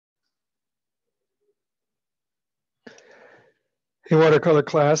Hey, watercolor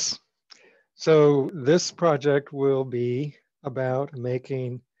class. So this project will be about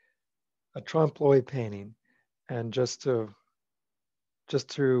making a trompe l'oeil painting. And just to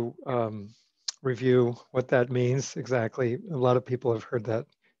review what that means exactly, a lot of people have heard that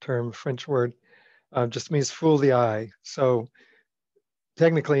term, French word, just means fool the eye. So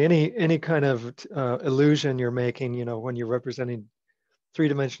technically, any kind of illusion you're making, when you're representing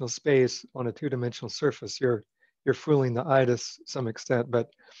three-dimensional space on a two-dimensional surface, you're fooling the eye to some extent. But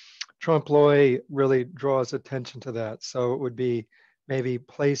trompe l'oeil really draws attention to that. So it would be maybe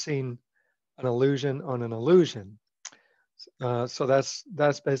placing an illusion on an illusion. So that's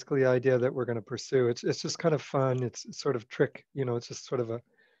basically the idea that we're going to pursue. It's just kind of fun. It's sort of trick, it's just sort of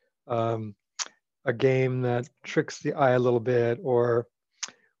a game that tricks the eye a little bit or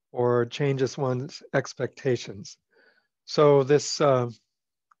changes one's expectations. So this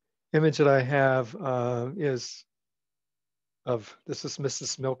image that I have is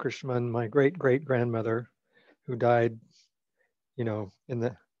Mrs. Milkershman, my great-great-grandmother, who died, in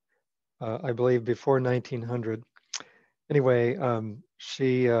the, I believe, before 1900. Anyway, I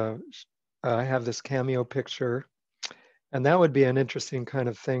have this cameo picture, and that would be an interesting kind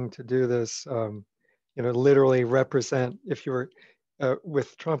of thing to do this, literally represent, if you were,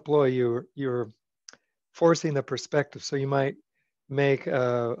 with trompe l'oeil, you're forcing the perspective. So you might make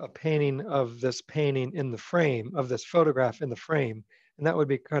a painting of this painting in the frame, of this photograph in the frame. And that would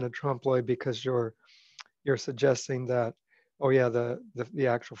be kind of trompe l'oeil because you're suggesting that, oh yeah, the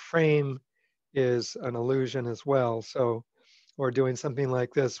actual frame is an illusion as well. So, or doing something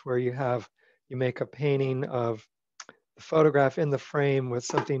like this where you make a painting of the photograph in the frame with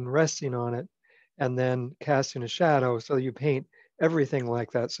something resting on it and then casting a shadow. So you paint everything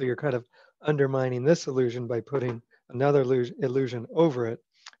like that. So you're kind of undermining this illusion by putting another illusion over it.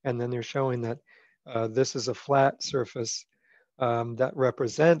 And then you're showing that this is a flat surface that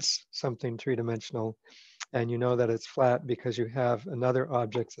represents something three-dimensional. And you know that it's flat because you have another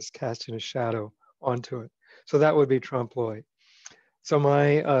object that's casting a shadow onto it. So that would be trompe l'oeil. So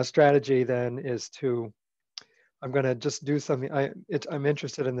my strategy then is I'm going to just do something. I'm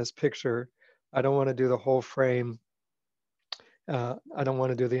interested in this picture. I don't want to do the whole frame. I don't want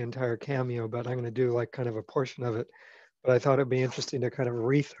to do the entire cameo, but I'm going to do like kind of a portion of it. But I thought it'd be interesting to kind of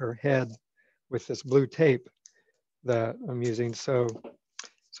wreath her head with this blue tape that I'm using. So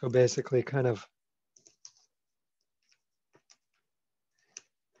basically kind of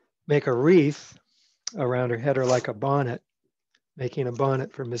make a wreath around her head, or like a bonnet, making a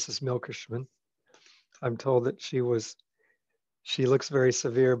bonnet for Mrs. Milkershman. I'm told that she looks very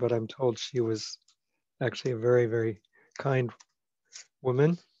severe, but I'm told she was actually a very, very kind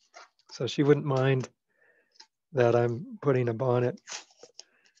woman. So she wouldn't mind that I'm putting a bonnet,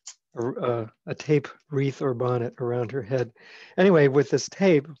 a tape wreath or bonnet around her head. Anyway, with this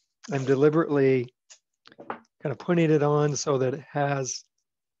tape, I'm deliberately kind of putting it on so that it has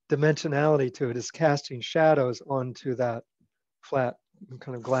dimensionality to it. It's casting shadows onto that flat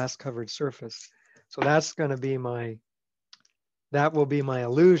kind of glass covered surface. So that will be my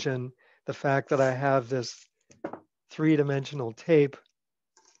illusion. The fact that I have this three-dimensional tape.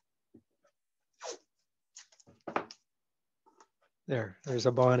 There's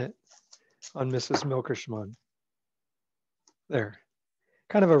a bonnet on Mrs. Milkershman. There,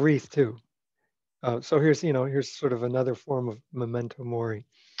 kind of a wreath too. So here's sort of another form of memento mori,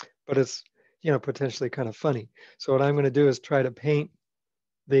 but it's, potentially kind of funny. So what I'm going to do is try to paint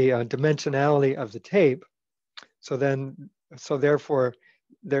the dimensionality of the tape. So therefore,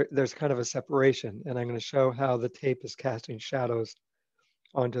 there's kind of a separation, and I'm going to show how the tape is casting shadows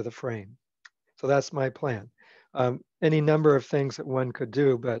onto the frame. So that's my plan. Any number of things that one could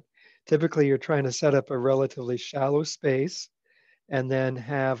do, but typically you're trying to set up a relatively shallow space and then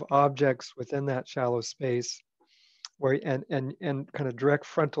have objects within that shallow space where and kind of direct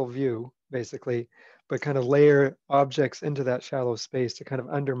frontal view, basically, but kind of layer objects into that shallow space to kind of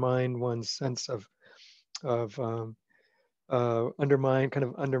undermine one's sense of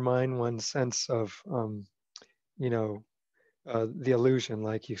undermine one's sense of the illusion.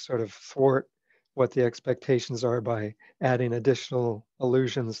 Like you sort of thwart what the expectations are by adding additional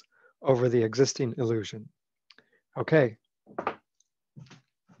illusions over the existing illusion. Okay.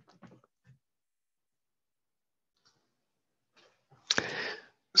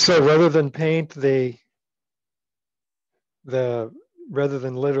 So rather than paint rather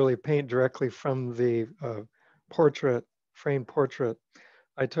than literally paint directly from the framed portrait,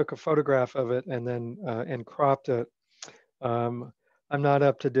 I took a photograph of it and then and cropped it. I'm not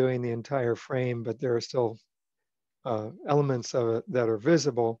up to doing the entire frame, but there are still elements of it that are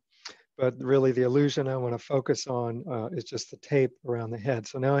visible. but really the illusion I want to focus on is just the tape around the head.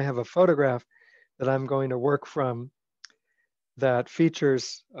 So now I have a photograph that I'm going to work from that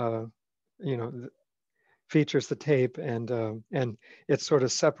features, you know, features the tape and its sort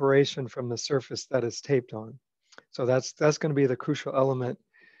of separation from the surface that it's taped on. So that's going to be the crucial element.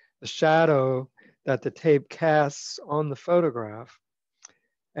 The shadow that the tape casts on the photograph,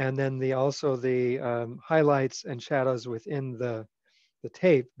 and then also the highlights and shadows within the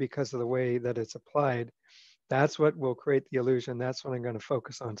tape because of the way that it's applied. That's what will create the illusion. That's what I'm going to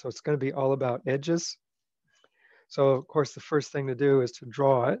focus on. So it's going to be all about edges. So of course, the first thing to do is to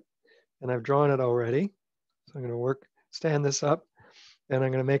draw it, and I've drawn it already. So I'm going to stand this up, and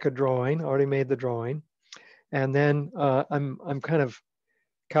I'm going to make a drawing. I already made the drawing, and then I'm kind of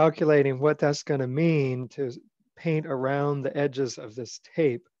calculating what that's going to mean to paint around the edges of this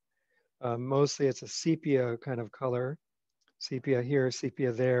tape. Mostly it's a sepia kind of color, sepia here,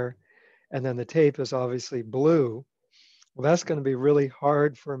 sepia there, and then the tape is obviously blue. Well, that's going to be really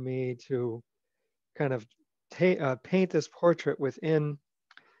hard for me to kind of paint this portrait within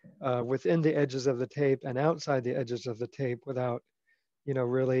the edges of the tape and outside the edges of the tape without, you know,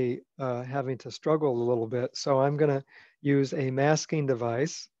 really having to struggle a little bit. So I'm going to use a masking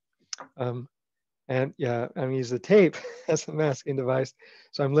device. And yeah, I'm going to use the tape as a masking device.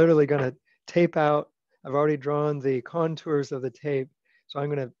 So I'm literally going to tape out. I've already drawn the contours of the tape. So I'm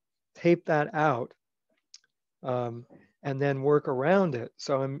going to tape that out and then work around it.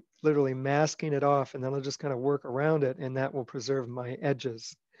 So I'm literally masking it off, and then I'll just kind of work around it, and that will preserve my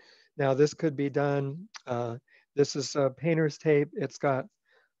edges. Now this could be done. This is painter's tape. It's got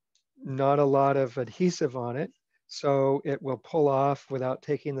not a lot of adhesive on it, so it will pull off without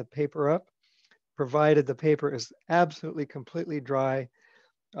taking the paper up, provided the paper is absolutely completely dry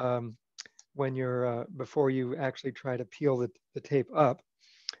when you're before you actually try to peel the tape up.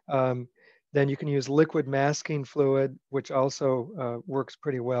 Then you can use liquid masking fluid, which also works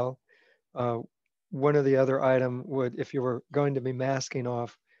pretty well. One of the other item would, if you were going to be masking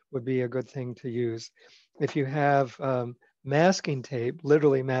off, would be a good thing to use. If you have masking tape,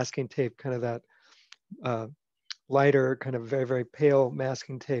 literally masking tape, kind of that lighter, kind of very, very pale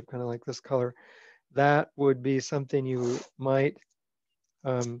masking tape, kind of like this color, that would be something you might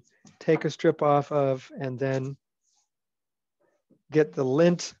take a strip off of and then get the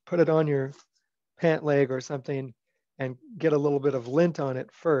lint, put it on your pant leg or something, and get a little bit of lint on it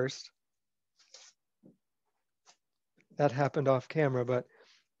first. That happened off camera, but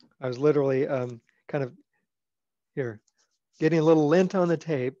I was literally kind of here, getting a little lint on the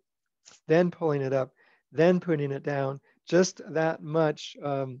tape, then pulling it up, then putting it down. Just that much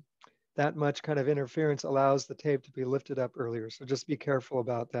kind of interference allows the tape to be lifted up earlier. So just be careful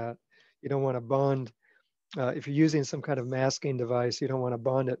about that. You don't want to bond. If you're using some kind of masking device, you don't want to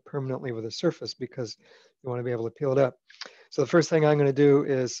bond it permanently with a surface because you want to be able to peel it up. So the first thing I'm going to do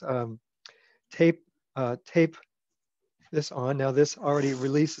is tape this on. Now this already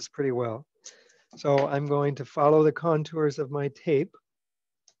releases pretty well. So I'm going to follow the contours of my tape.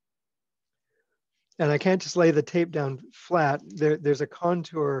 And I can't just lay the tape down flat. There's a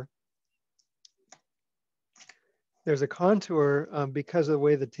contour. There's a contour because of the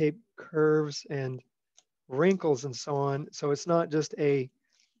way the tape curves and wrinkles and so on. So it's not just a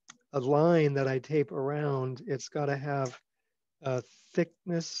line that I tape around. It's got to have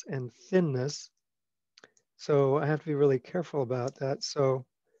thickness and thinness. So I have to be really careful about that. So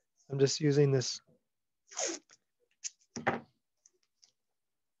I'm just using this.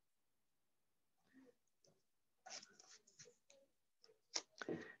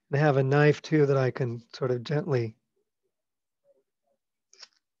 I have a knife too that I can sort of gently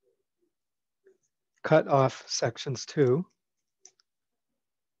cut off sections too.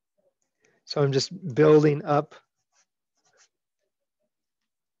 So I'm just building up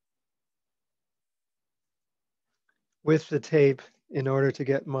with the tape in order to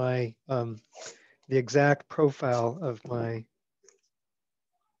get my the exact profile of my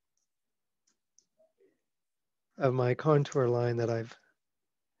contour line that I've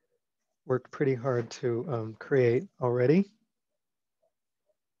worked pretty hard to create already.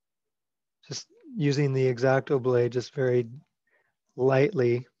 Just using the X-Acto blade just very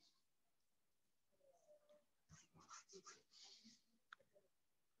lightly.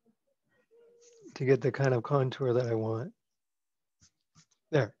 To get the kind of contour that I want.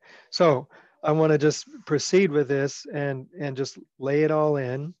 There. So I want to just proceed with this and just lay it all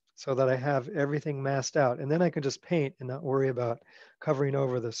in so that I have everything masked out. And then I can just paint and not worry about covering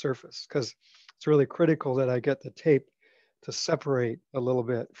over the surface, because it's really critical that I get the tape to separate a little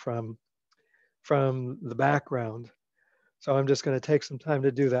bit from the background. So I'm just going to take some time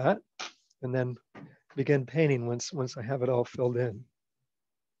to do that. and then begin painting once I have it all filled in.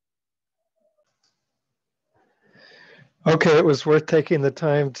 Okay, it was worth taking the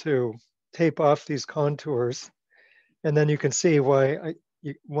time to tape off these contours, and then you can see why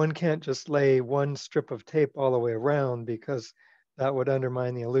one can't just lay one strip of tape all the way around, because that would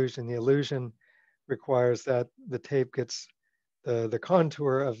undermine the illusion. The illusion requires that the tape gets, the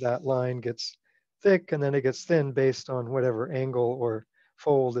contour of that line gets thick, and then it gets thin based on whatever angle or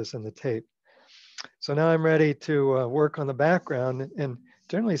fold is in the tape. So now I'm ready to work on the background. And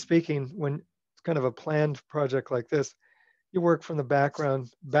generally speaking, when it's kind of a planned project like this, you work from the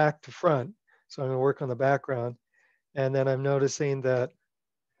background back to front. So I'm going to work on the background. And then I'm noticing that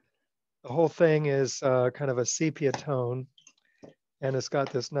the whole thing is kind of a sepia tone. And it's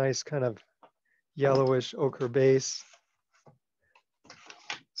got this nice kind of yellowish ochre base.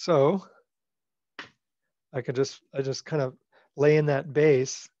 So I just kind of lay in that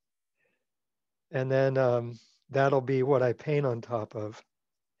base. And then that'll be what I paint on top of.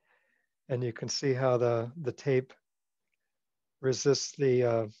 And you can see how the tape resists the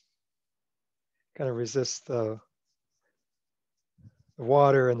kind of resists the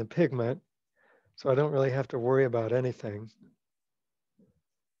water and the pigment, so I don't really have to worry about anything.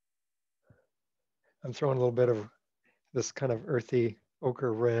 I'm throwing a little bit of this kind of earthy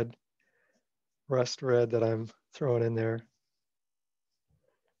ochre red, rust red that I'm throwing in there.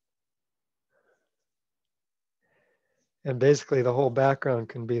 And basically the whole background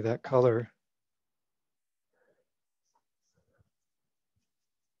can be that color.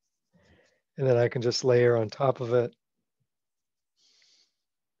 And then I can just layer on top of it.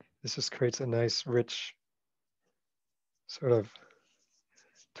 This just creates a nice, rich sort of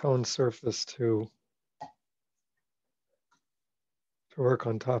tone surface to work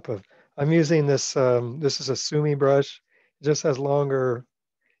on top of. I'm using this, this is a Sumi brush. It just has longer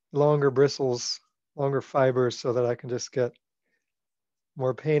bristles, longer fibers, so that I can just get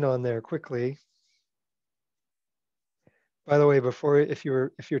more paint on there quickly. By the way, before, if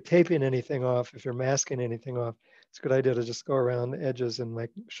you're taping anything off, if you're masking anything off, it's a good idea to just go around the edges and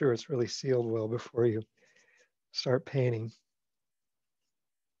make sure it's really sealed well before you start painting.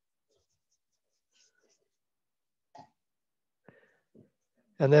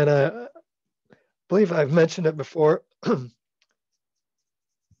 And then I believe I've mentioned it before,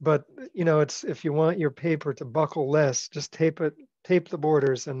 but you know, it's, if you want your paper to buckle less, just tape the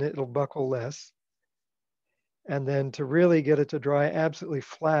borders and it'll buckle less. And then to really get it to dry absolutely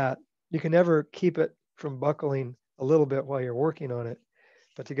flat, you can never keep it from buckling a little bit while you're working on it,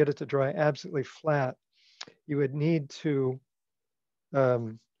 but to get it to dry absolutely flat, you would need to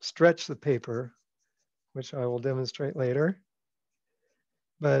stretch the paper, which I will demonstrate later.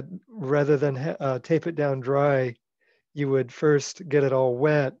 But rather than tape it down dry, you would first get it all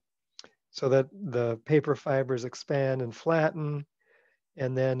wet so that the paper fibers expand and flatten,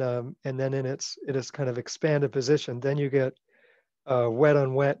 and then in it is kind of expanded position. Then you get wet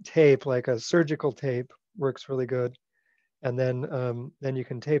on wet tape, like a surgical tape, works really good. And then you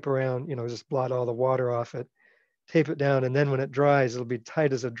can tape around, you know, just blot all the water off it, tape it down, and then when it dries, it'll be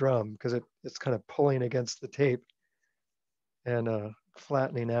tight as a drum because it's kind of pulling against the tape and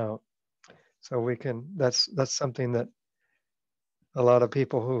flattening out. So we can, that's something that a lot of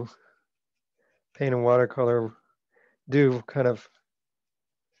people who paint in watercolor do, kind of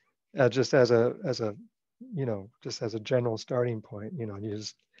just as a you know, just as a general starting point. You know, you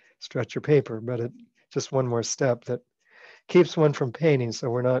just stretch your paper, but it just one more step that keeps one from painting. So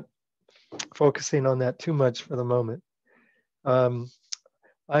we're not focusing on that too much for the moment. I'm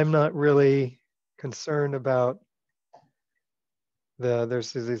not really concerned about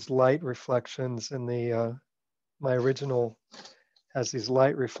there's these light reflections in the, my original has these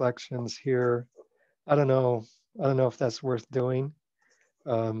light reflections here. I don't know if that's worth doing. I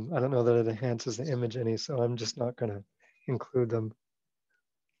don't know that it enhances the image any, so I'm just not going to include them.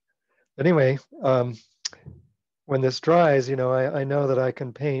 But anyway, when this dries, you know, I know that I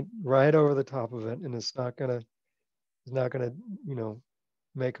can paint right over the top of it, and it's not gonna, you know,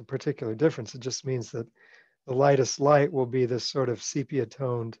 make a particular difference. It just means that the lightest light will be this sort of sepia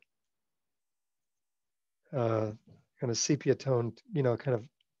toned, kind of sepia toned, you know, kind of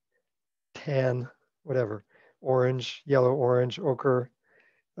tan, whatever, orange, yellow, orange, ochre.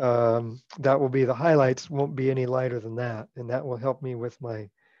 That will be the highlights, won't be any lighter than that. And that will help me with my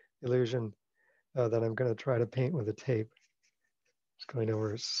illusion that I'm going to try to paint with a tape. Just going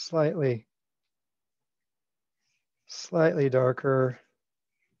over slightly darker,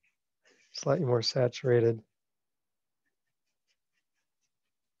 slightly more saturated.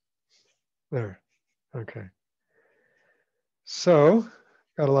 There, okay. So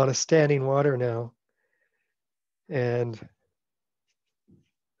got a lot of standing water now. And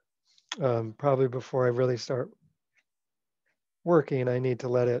probably before I really start working, I need to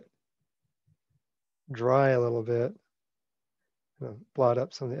let it dry a little bit, blot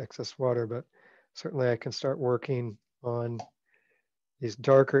up some of the excess water, but certainly I can start working on these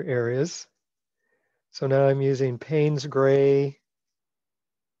darker areas. So now I'm using Payne's Gray.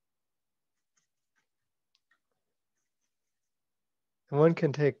 And one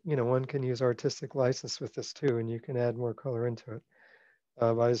can take, one can use artistic license with this too, and you can add more color into it.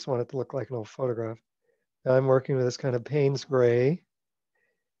 But I just want it to look like an old photograph. Now I'm working with this kind of Payne's Gray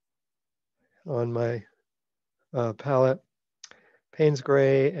on my palette. Payne's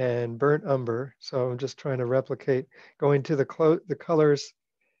Gray and Burnt Umber. So I'm just trying to replicate, going to the colors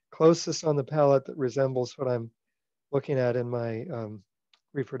closest on the palette that resembles what I'm looking at in my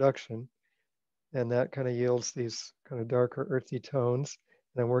reproduction. And that kind of yields these kind of darker earthy tones.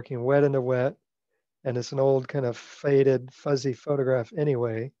 And I'm working wet into wet. And it's an old kind of faded, fuzzy photograph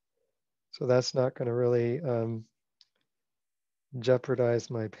anyway. So that's not going to really jeopardize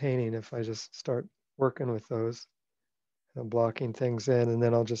my painting if I just start working with those. I'm blocking things in, and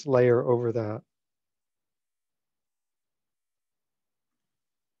then I'll just layer over that.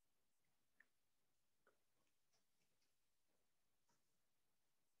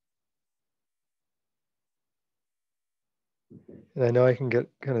 And I know I can get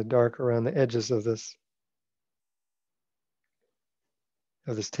kind of dark around the edges of this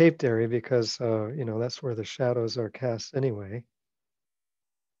taped area because, that's where the shadows are cast anyway.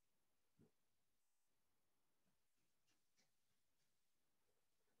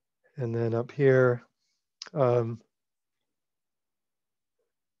 And then up here, getting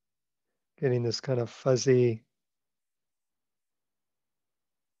this kind of fuzzy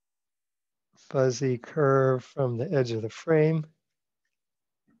curve from the edge of the frame.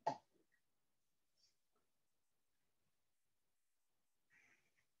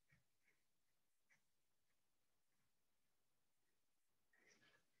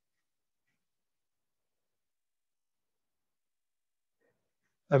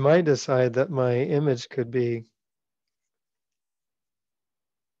 I might decide that my image could be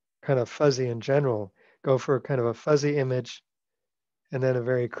kind of fuzzy in general, go for kind of a fuzzy image and then a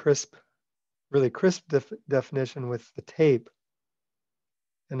very crisp, really crisp definition with the tape,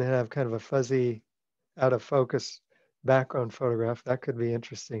 and then have kind of a fuzzy, out of focus background photograph. That could be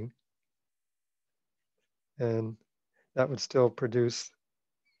interesting. And that would still produce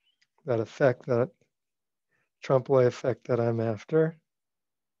that effect, that Trompe effect that I'm after.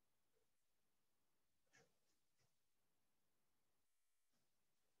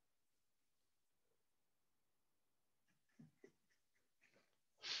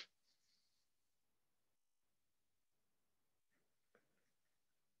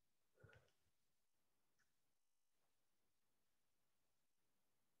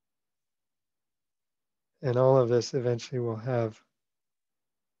 And all of this eventually will have,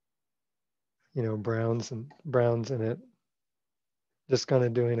 browns in it. Just kind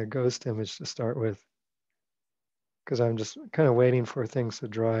of doing a ghost image to start with, because I'm just kind of waiting for things to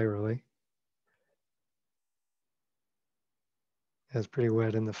dry, really. It's pretty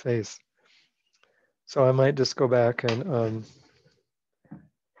wet in the face. So I might just go back and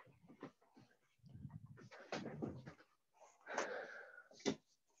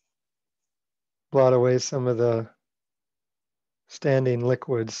blot away some of the standing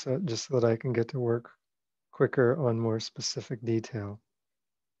liquids just so that I can get to work quicker on more specific detail.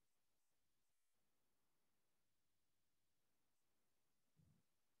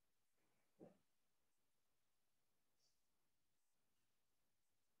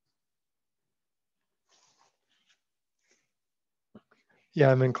 Yeah,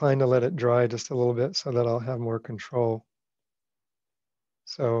 I'm inclined to let it dry just a little bit so that I'll have more control.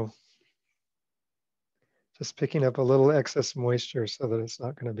 So just picking up a little excess moisture so that it's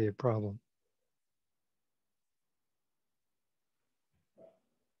not going to be a problem.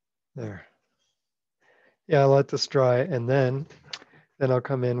 There. Yeah, I'll let this dry, and then I'll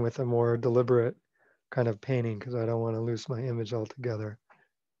come in with a more deliberate kind of painting because I don't want to lose my image altogether,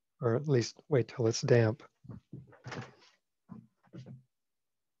 or at least wait till it's damp.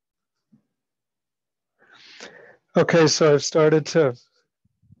 Okay, so I've started to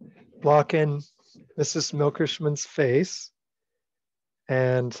block in Mrs. Milkershman's face,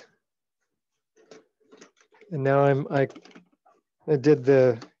 and now I did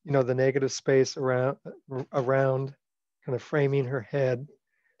the the negative space around kind of framing her head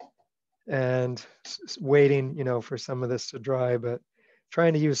and waiting for some of this to dry, but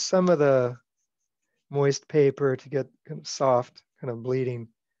trying to use some of the moist paper to get kind of soft kind of bleeding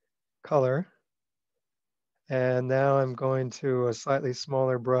color. And now I'm going to a slightly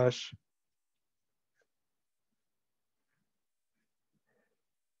smaller brush.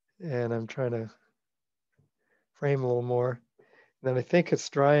 And I'm trying to frame a little more. And then I think it's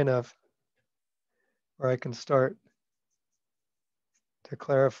dry enough where I can start to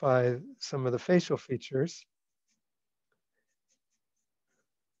clarify some of the facial features.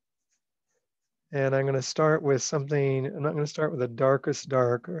 And I'm going to start with something, I'm not going to start with the darkest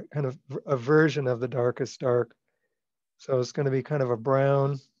dark, or kind of a version of the darkest dark. So it's going to be kind of a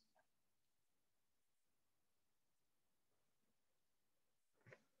brown.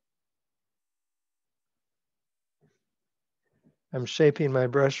 I'm shaping my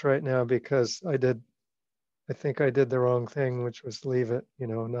brush right now because I think I did the wrong thing, which was leave it,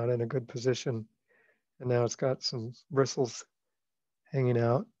 not in a good position. And now it's got some bristles hanging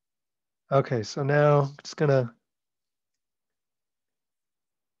out. Okay, so now I'm just gonna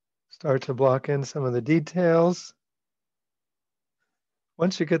start to block in some of the details.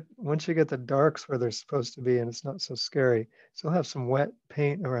 Once you get the darks where they're supposed to be, and it's not so scary. Still have some wet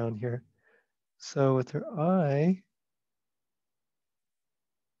paint around here. So with her eye,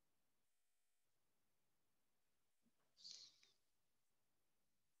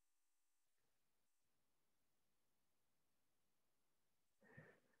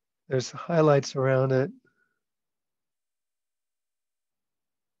 there's highlights around it.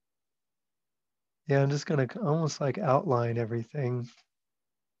 Yeah, I'm just gonna almost like outline everything.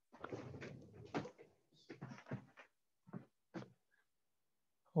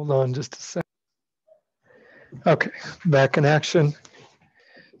 Hold on just a sec. Okay, back in action.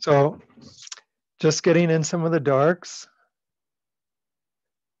 So just getting in some of the darks.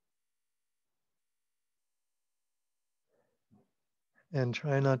 And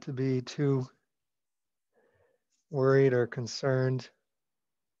try not to be too worried or concerned.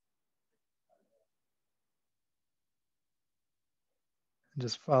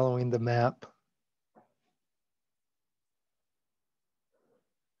 Just following the map.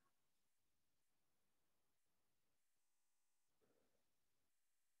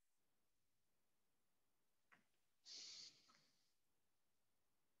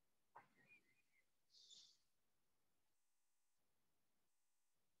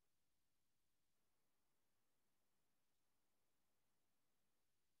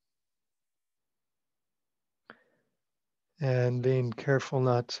 And being careful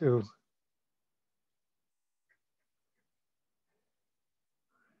not to,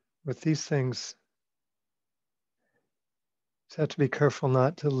 with these things, just have to be careful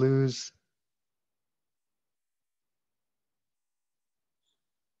not to lose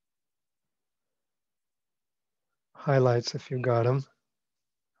highlights if you got them.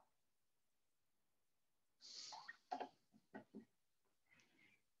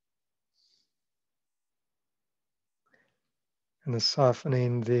 And the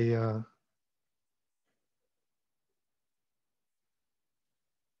softening the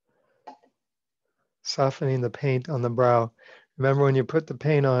paint on the brow. Remember, when you put the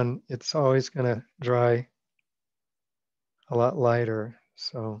paint on, it's always going to dry a lot lighter.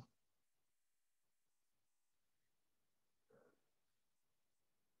 So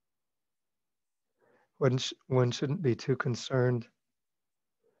one shouldn't be too concerned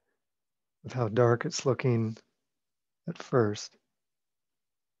with how dark it's looking at first.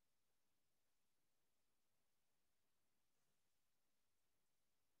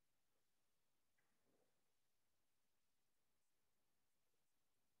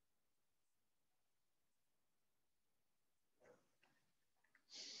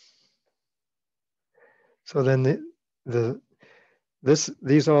 So then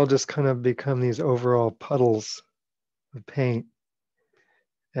these all just kind of become these overall puddles of paint.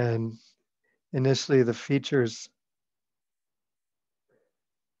 And initially the features,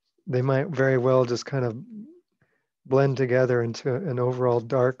 they might very well just kind of blend together into an overall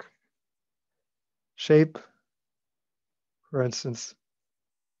dark shape. For instance,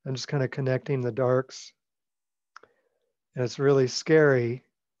 I'm just kind of connecting the darks. And it's really scary.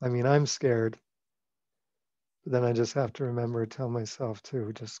 I mean, I'm scared. But then I just have to remember, tell myself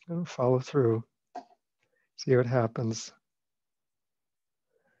to just follow through, see what happens.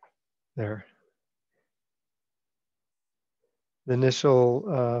 There. The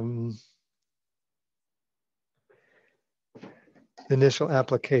initial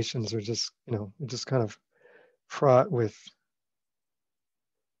applications are just, just kind of fraught with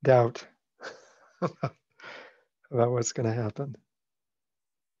doubt about what's going to happen.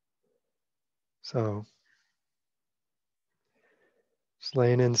 So just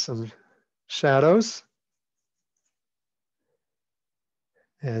laying in some shadows.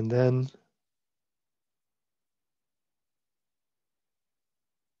 And then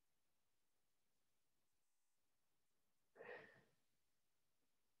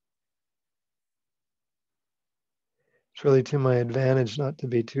it's really to my advantage not to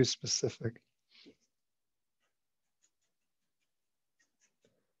be too specific.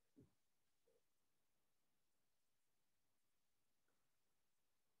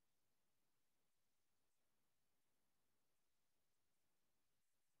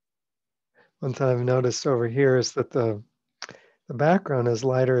 One thing I've noticed over here is that the background is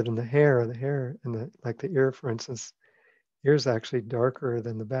lighter than the hair. The hair in the, like the ear, for instance, ear is actually darker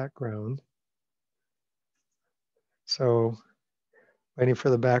than the background. So waiting for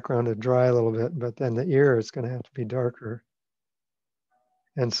the background to dry a little bit, but then the ear is going to have to be darker.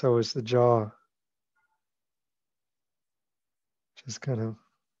 And so is the jaw, which is kind of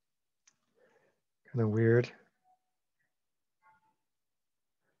weird.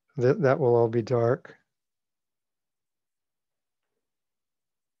 That will all be dark.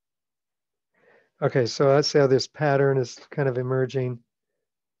 Okay, so let's see how this pattern is kind of emerging.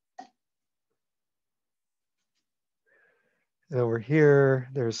 And over here,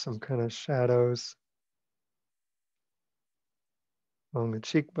 there's some kind of shadows along the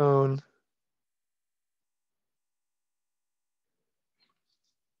cheekbone.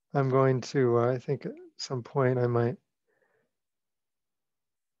 I'm going to, I think at some point I might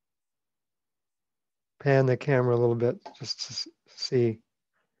pan the camera a little bit just to see,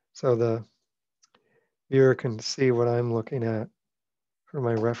 so the viewer can see what I'm looking at for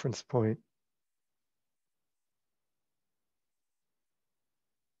my reference point.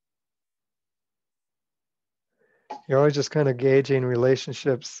 You're always just kind of gauging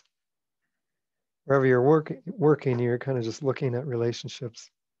relationships. Wherever you're working, you're kind of just looking at relationships.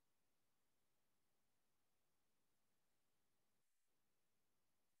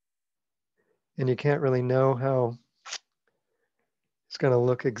 And you can't really know how it's going to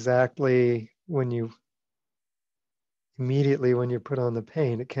look exactly when you immediately when you put on the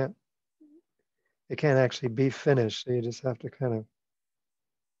paint. It can't actually be finished. So you just have to kind of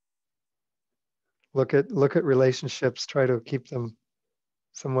look at relationships, try to keep them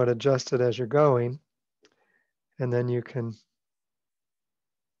somewhat adjusted as you're going, and then you can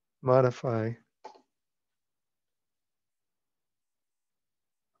modify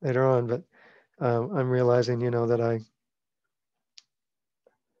later on. But I'm realizing, that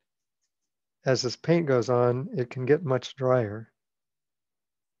as this paint goes on, it can get much drier.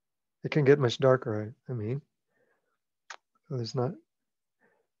 It can get much darker, I mean. So there's not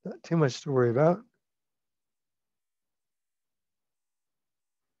too much to worry about.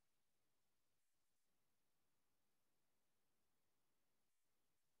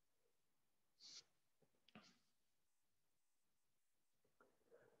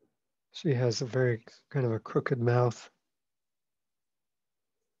 She has a very kind of a crooked mouth.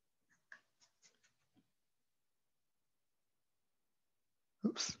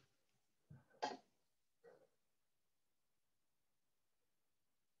 Oops.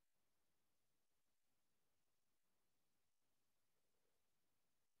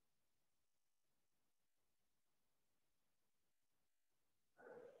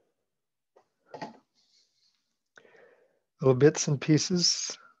 Little bits and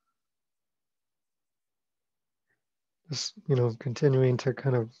pieces. Just, continuing to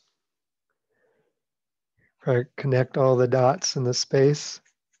kind of connect all the dots in the space.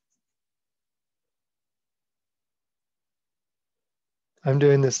 I'm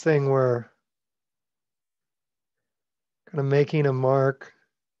doing this thing where kind of making a mark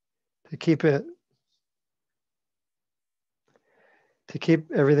to keep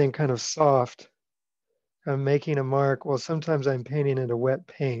everything kind of soft. I'm making a mark. Well, sometimes I'm painting into wet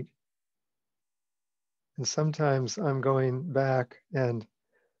paint. And sometimes I'm going back and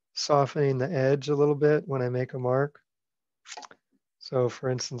softening the edge a little bit when I make a mark. So for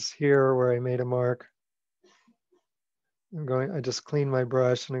instance, here where I made a mark, I just clean my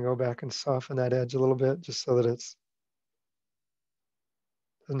brush and I go back and soften that edge a little bit just so that it's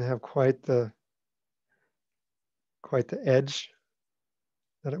doesn't have quite the edge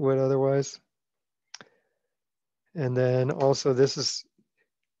that it would otherwise. And then also this is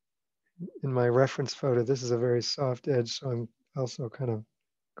in my reference photo, this is a very soft edge. So I'm also kind of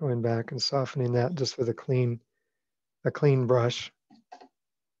going back and softening that just with a clean brush.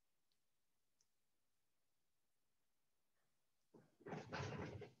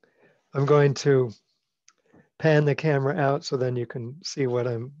 I'm going to pan the camera out so then you can see what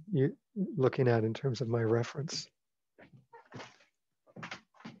I'm looking at in terms of my reference.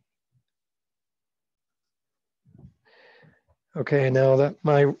 Okay, now that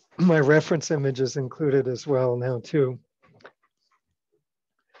my reference image is included as well now too.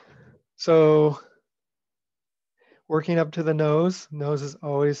 So working up to the nose. Nose is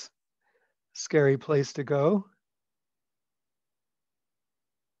always a scary place to go.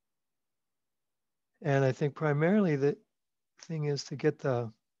 And I think primarily the thing is to get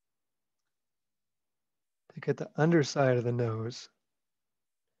the underside of the nose.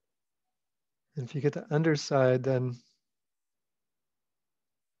 And if you get the underside, then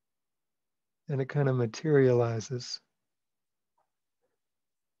it kind of materializes.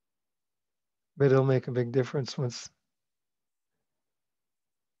 But it'll make a big difference once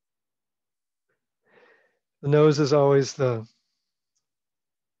the nose is always the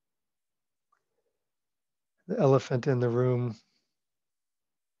elephant in the room.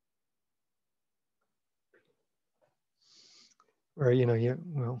 Where you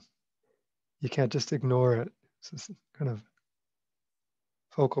can't just ignore it. It's this kind of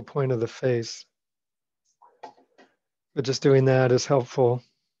focal point of the face. But just doing that is helpful.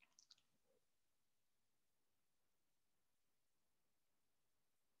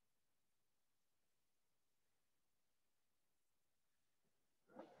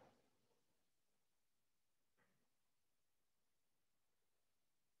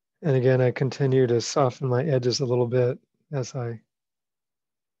 And again, I continue to soften my edges a little bit as I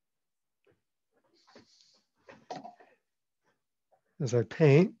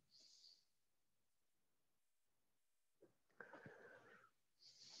paint.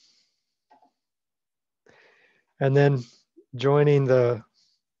 And then joining the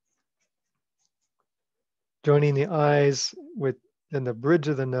eyes with in the bridge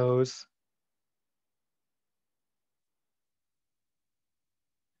of the nose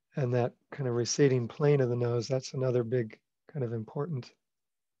and that kind of receding plane of the nose. That's another big kind of important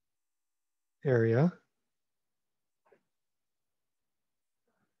area.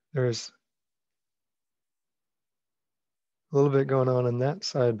 There's a little bit going on that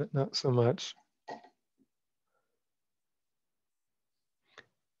side, but not so much.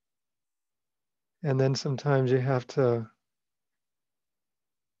 And then sometimes you have to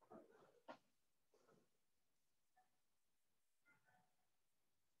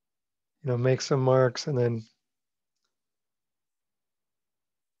make some marks and then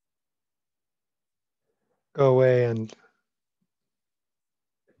go away and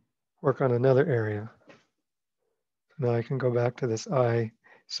work on another area. Now I can go back to this eye.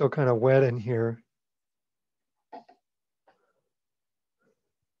 Still kind of wet in here.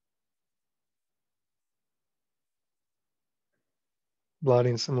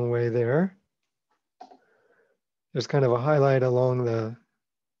 Blotting some away there. There's kind of a highlight along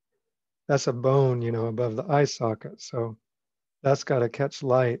that's a bone, above the eye socket. So that's got to catch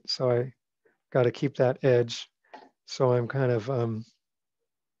light. So I got to keep that edge. So I'm kind of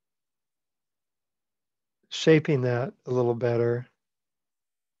shaping that a little better.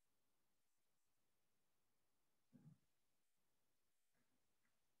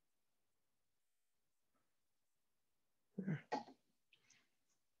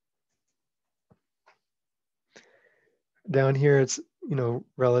 Down here, it's,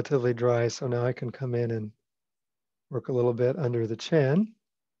 relatively dry. So now I can come in and work a little bit under the chin.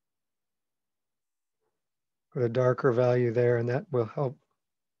 Put a darker value there, and that will help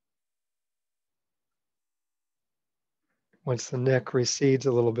once the neck recedes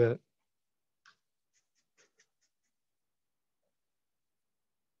a little bit.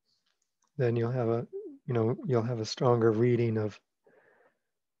 Then you'll have a stronger reading of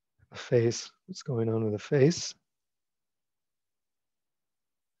the face, what's going on with the face.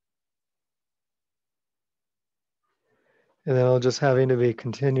 And then I'll just having to be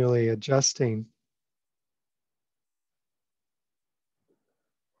continually adjusting.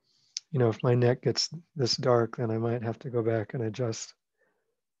 If my neck gets this dark, then I might have to go back and adjust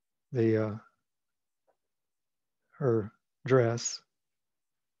her dress.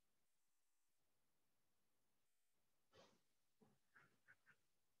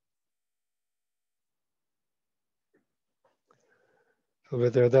 A little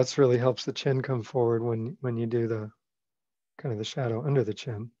bit there. That's really helps the chin come forward when you do the kind of the shadow under the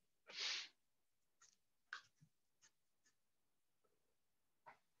chin.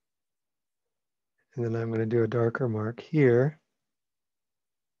 And then I'm going to do a darker mark here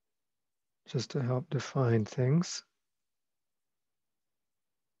just to help define things.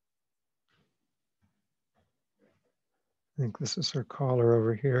 I think this is her collar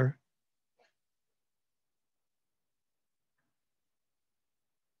over here.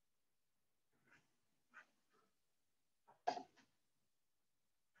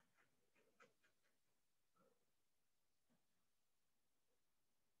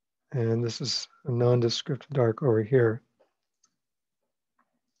 And this is a nondescript dark over here.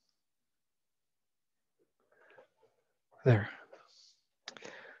 There.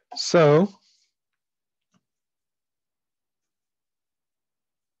 So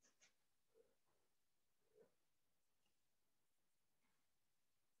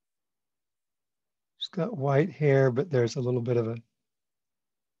she's got white hair, but there's a little bit of a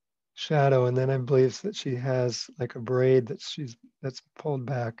shadow. And then I believe that she has like a braid that's pulled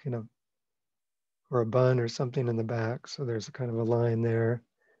back, you know, or a bun or something in the back. So there's a kind of a line there.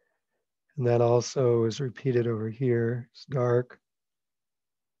 And that also is repeated over here. It's dark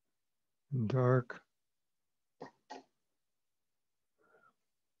and dark.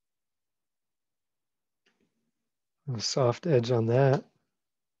 And a soft edge on that.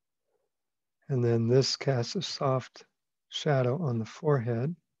 And then this casts a soft shadow on the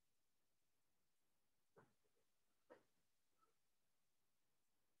forehead.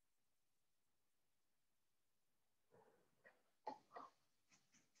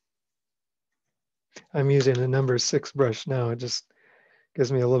 I'm using a number 6 brush now. It just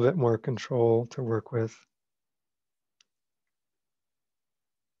gives me a little bit more control to work with.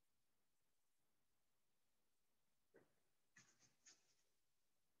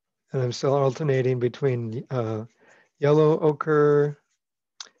 And I'm still alternating between yellow ochre,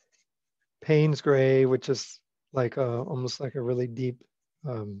 Payne's gray, which is like almost like a really deep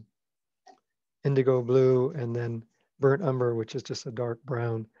um, indigo blue, and then burnt umber, which is just a dark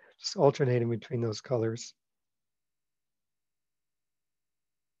brown, just alternating between those colors.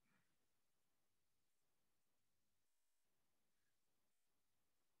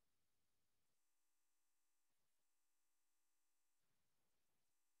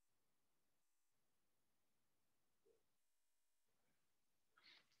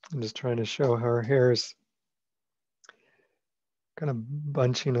 I'm just trying to show how her hair is kind of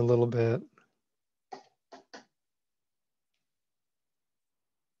bunching a little bit.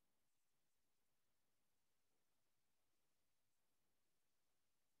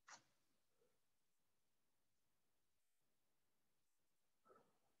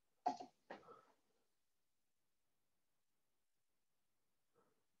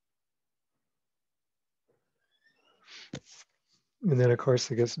 And then of course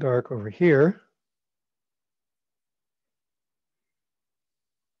it gets dark over here.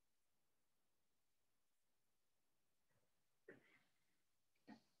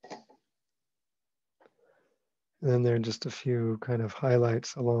 And then there are just a few kind of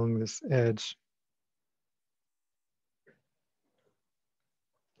highlights along this edge.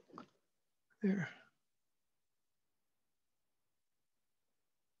 There.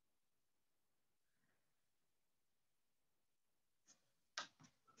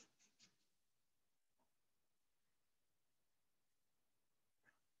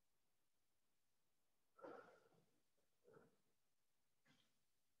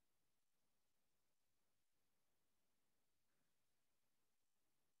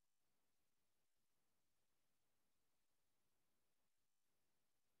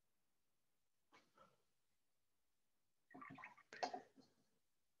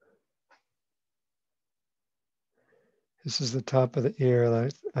 This is the top of the ear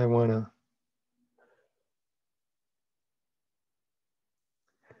that I want to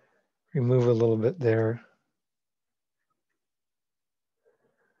remove a little bit there.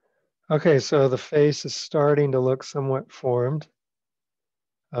 Okay, so the face is starting to look somewhat formed.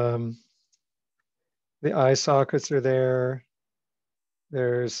 Um, the eye sockets are there.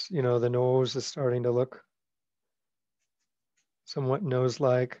 There's, you know, the nose is starting to look somewhat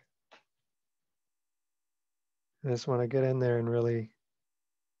nose-like. I just want to get in there and really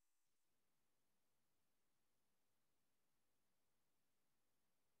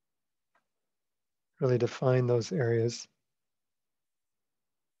define those areas.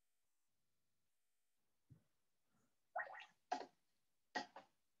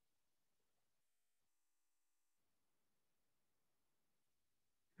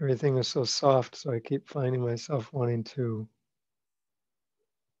 Everything is so soft, so I keep finding myself wanting to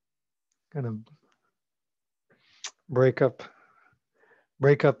kind of break up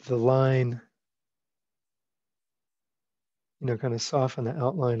the line, you know, kind of soften the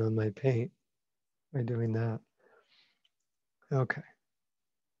outline on my paint by doing that. Okay.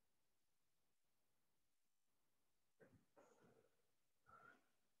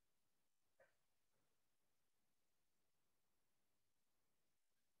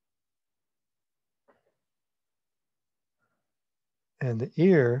 And the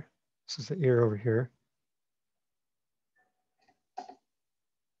ear, this is the ear over here.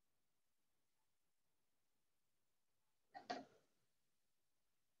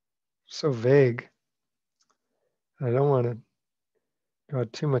 so vague. I don't want to draw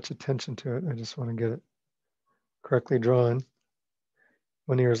too much attention to it. I just want to get it correctly drawn.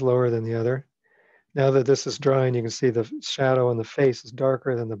 One ear is lower than the other. Now that this is drying, you can see the shadow on the face is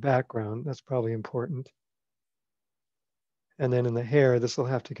darker than the background. That's probably important. And then in the hair, this will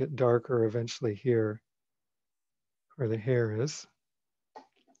have to get darker eventually here where the hair is.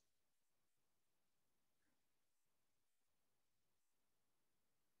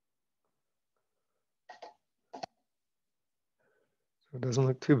 So it doesn't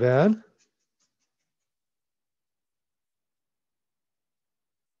look too bad.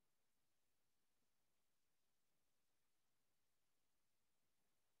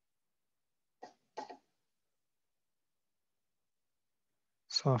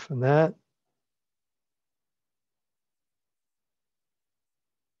 Soften that.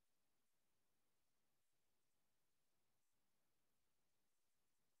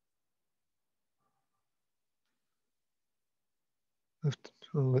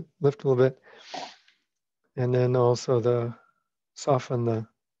 Lift a little bit. And then also soften the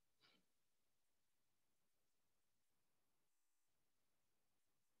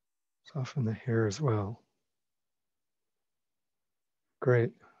hair as well.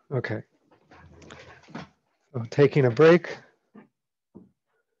 Great. Okay. So taking a break.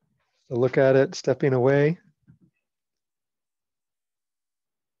 So look at it, stepping away.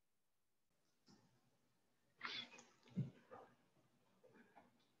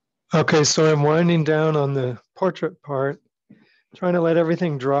 Okay, so I'm winding down on the portrait part, trying to let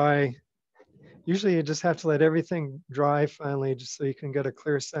everything dry. Usually you just have to let everything dry finally, just so you can get a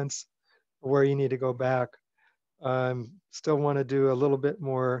clear sense of where you need to go back. Still want to do a little bit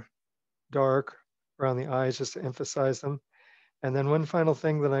more dark around the eyes just to emphasize them. And then one final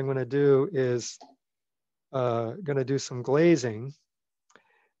thing that I'm going to do is going to do some glazing.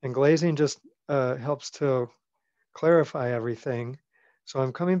 And glazing just helps to clarify everything. So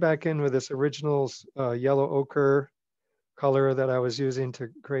I'm coming back in with this original yellow ochre color that I was using to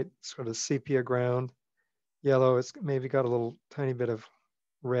create sort of sepia ground yellow. It's maybe got a little tiny bit of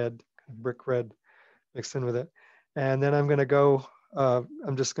red, brick red mixed in with it. And then I'm going to go,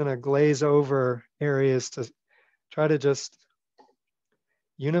 I'm just going to glaze over areas to try to just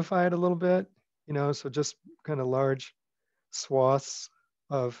unify it a little bit, you know, so just kind of large swaths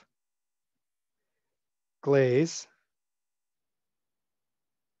of glaze.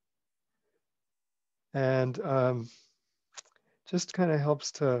 And just kind of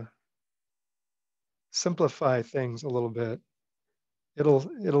helps to simplify things a little bit.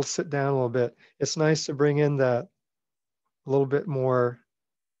 It'll sit down a little bit. It's nice to bring in that a little bit more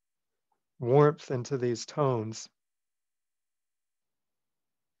warmth into these tones.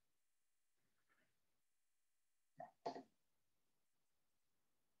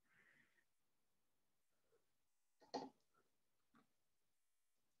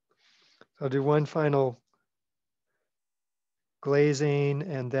 So I'll do one final glazing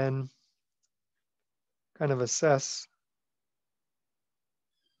and then kind of assess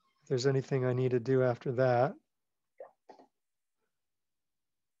if there's anything I need to do after that.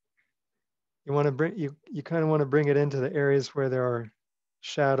 You want to bring you kind of want to bring it into the areas where there are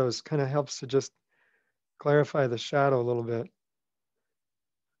shadows. Kind of helps to just clarify the shadow a little bit.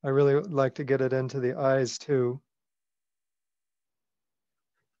 I really like to get it into the eyes too.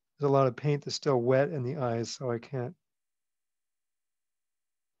 There's a lot of paint that's still wet in the eyes, so I can't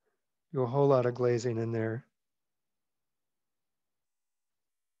do a whole lot of glazing in there.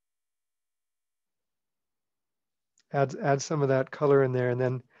 Add some of that color in there, and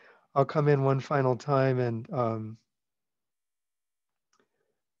then I'll come in one final time and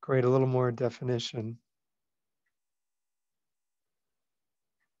create a little more definition.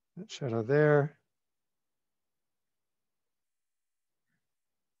 That shadow there.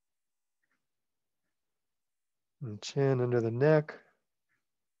 And chin under the neck.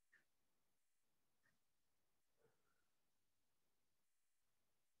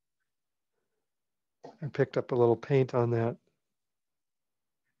 I picked up a little paint on that.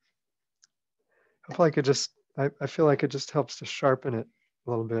 I feel like I feel like it just helps to sharpen it a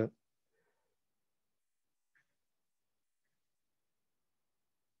little bit.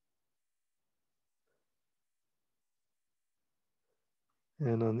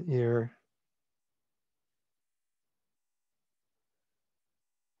 And on the ear.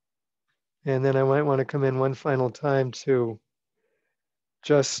 And then I might want to come in one final time to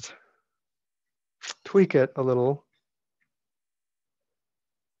just tweak it a little.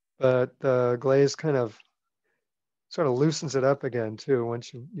 But the glaze kind of sort of loosens it up again too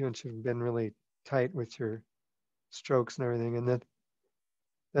once you've been really tight with your strokes and everything. And then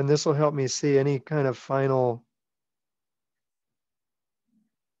then this will help me see any kind of final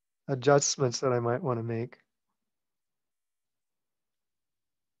adjustments that I might want to make.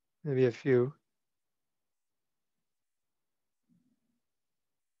 Maybe a few.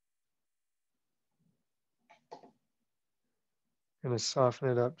 Going to soften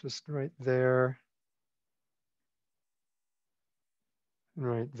it up just right there and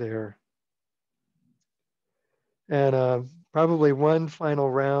right there. And probably one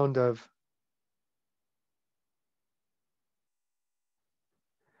final round of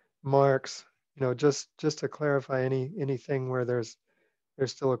marks, just to clarify anything where there's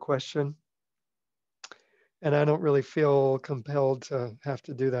still a question. And I don't really feel compelled to have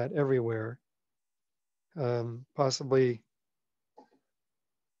to do that everywhere. Possibly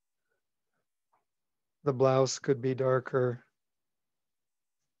the blouse could be darker.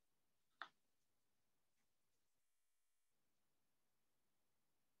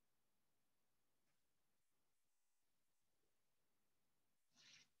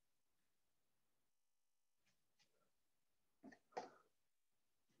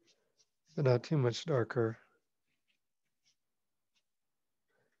 But not too much darker.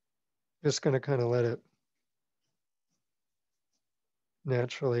 Just going to kind of let it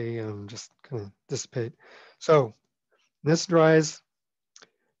naturally just kind of dissipate. So this dries.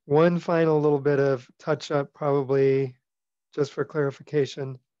 One final little bit of touch up, probably just for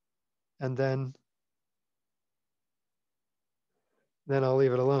clarification, and then I'll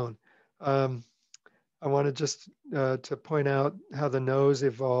leave it alone. I wanted just to point out how the nose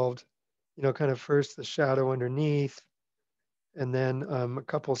evolved, kind of first the shadow underneath, and then a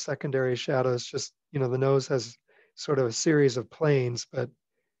couple secondary shadows. Just, the nose has sort of a series of planes, but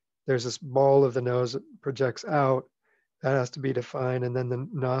there's this ball of the nose that projects out. That has to be defined, and then the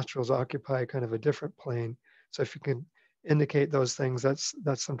nostrils occupy kind of a different plane. So if you can indicate those things, that's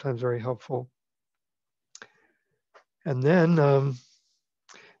sometimes very helpful. And then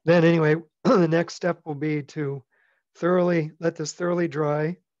anyway, the next step will be to let this thoroughly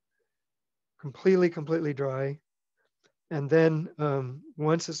dry, completely dry. And then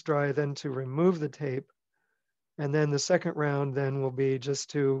once it's dry, then to remove the tape. And then the second round then will be just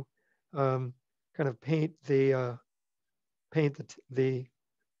to kind of paint the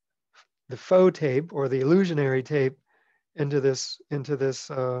faux tape or the illusionary tape into this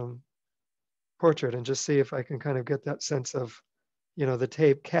portrait, and just see if I can kind of get that sense of, the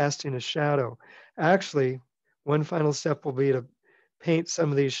tape casting a shadow. Actually, one final step will be to paint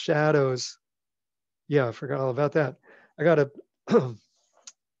some of these shadows. Yeah, I forgot all about that. I gotta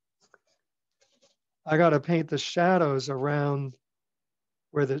I gotta paint the shadows around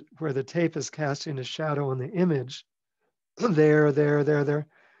where the tape is casting a shadow on the image. there.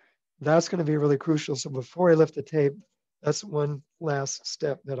 That's going to be really crucial. So before I lift the tape, that's one last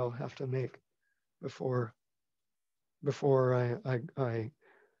step that I'll have to make before I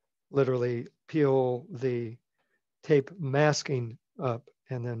literally peel the tape masking up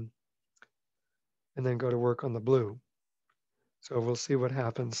and then go to work on the blue. So we'll see what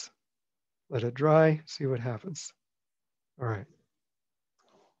happens. Let it dry, see what happens. All right.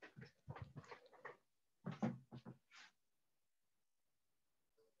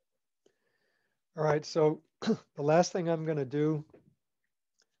 All right, so the last thing I'm going to do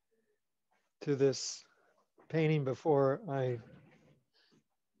to this painting before I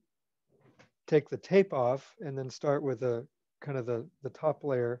take the tape off and then start with the kind of the top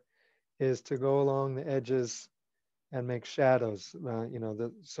layer is to go along the edges and make shadows.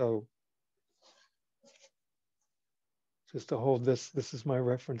 So just to hold this is my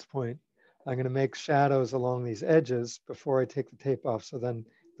reference point. I'm going to make shadows along these edges before I take the tape off, so then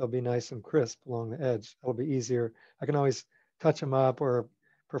they'll be nice and crisp along the edge. It'll be easier. I can always touch them up or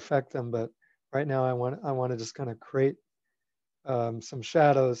perfect them, but right now I want to just kind of create some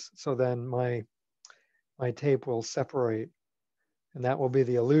shadows, so then my tape will separate, and that will be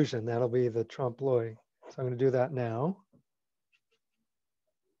the illusion. That'll be the trompe l'oeil. So I'm going to do that now.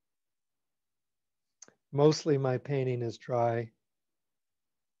 Mostly my painting is dry,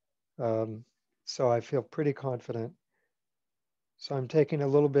 so I feel pretty confident. So I'm taking a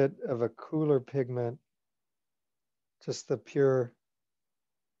little bit of a cooler pigment, just the pure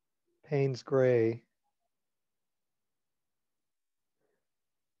Payne's gray.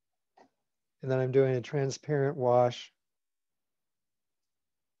 And then I'm doing a transparent wash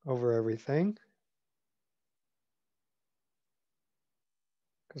over everything,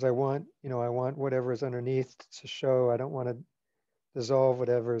 because I want whatever is underneath to show. I don't want to dissolve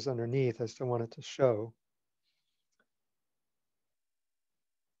whatever is underneath. I still want it to show.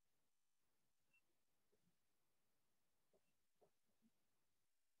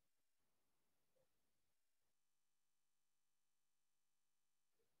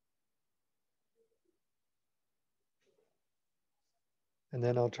 And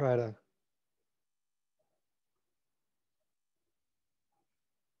then I'll try to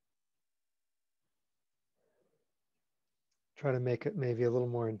make it maybe a little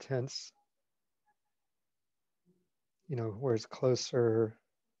more intense, you know, where it's closer,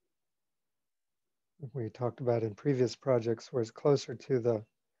 we talked about in previous projects, where it's closer to the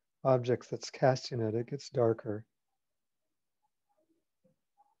object that's casting it, it gets darker.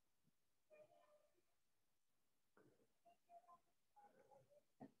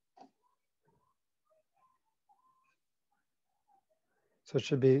 So it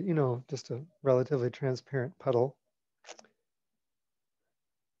should be, you know, just a relatively transparent puddle.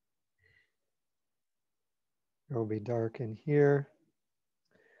 It will be dark in here.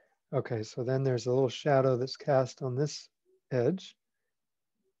 Okay, so then there's a little shadow that's cast on this edge.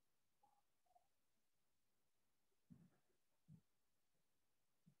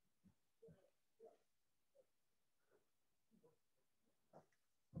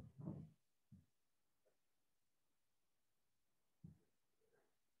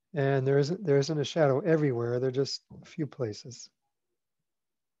 And there isn't a shadow everywhere. They're just a few places.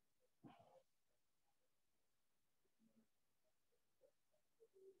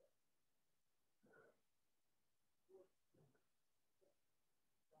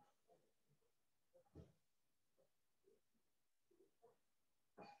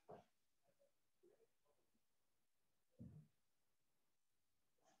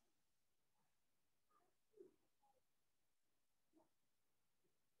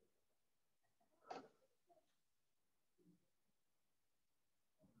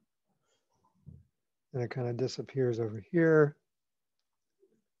 And it kind of disappears over here.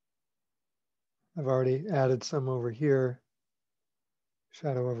 I've already added some over here.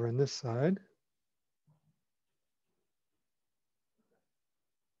 Shadow over on this side.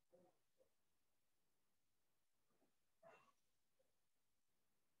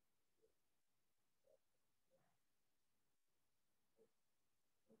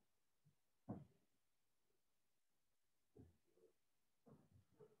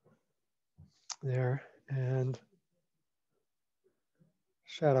 There, and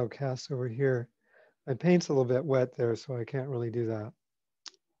shadow cast over here. My paint's a little bit wet there, so I can't really do that.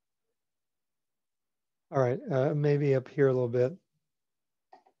 All right, maybe up here a little bit.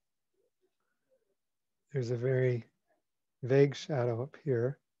 There's a very vague shadow up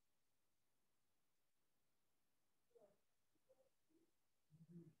here.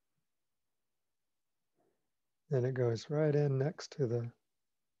 Then it goes right in next to the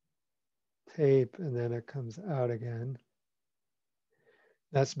tape, and then it comes out again.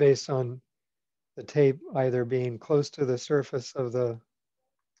 That's based on the tape either being close to the surface of the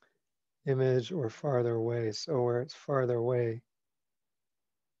image or farther away. So where it's farther away,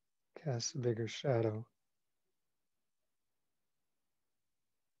 casts a bigger shadow.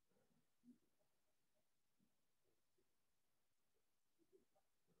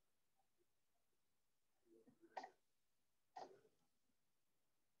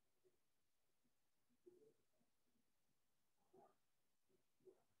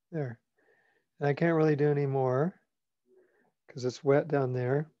 There. And I can't really do any more because it's wet down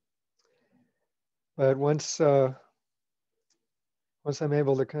there. But once I'm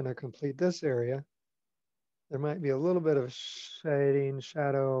able to kind of complete this area, there might be a little bit of shading,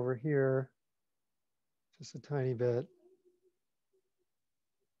 shadow over here, just a tiny bit.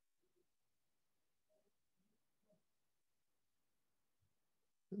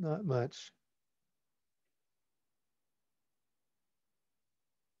 Not much.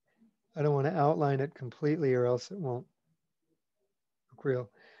 I don't want to outline it completely or else it won't look real.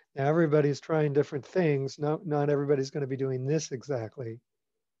 Now everybody's trying different things. Not everybody's going to be doing this exactly,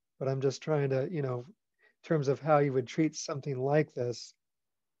 but I'm just trying to, you know, in terms of how you would treat something like this,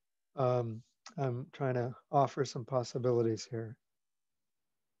 I'm trying to offer some possibilities here.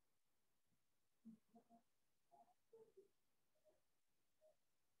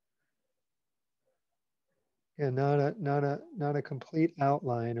 And not a complete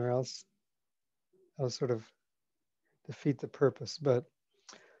outline, or else I'll sort of defeat the purpose, but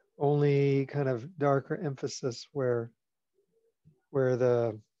only kind of darker emphasis where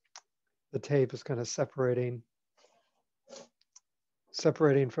the tape is kind of separating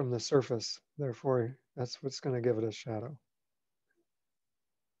from the surface. Therefore, that's what's going to give it a shadow.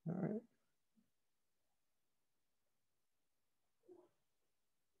 All right.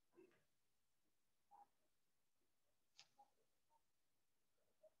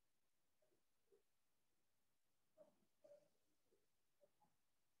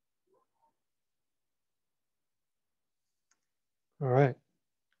 All right.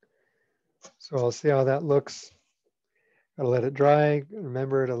 So I'll see how that looks. Gotta let it dry.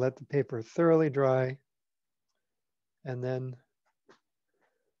 Remember to let the paper thoroughly dry and then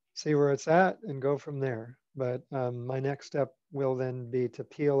see where it's at and go from there. But my next step will then be to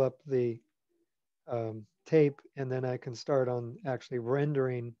peel up the tape, and then I can start on actually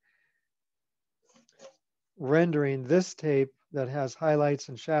rendering this tape that has highlights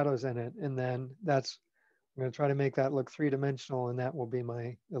and shadows in it. And then I'm going to try to make that look three-dimensional, and that will be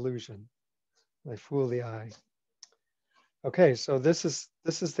my illusion, my fool the eye. Okay, so this is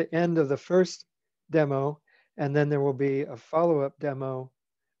the end of the first demo, and then there will be a follow-up demo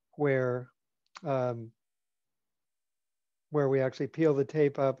where we actually peel the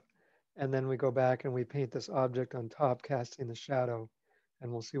tape up, and then we go back and we paint this object on top, casting the shadow,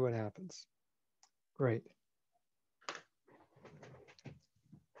 and we'll see what happens. Great.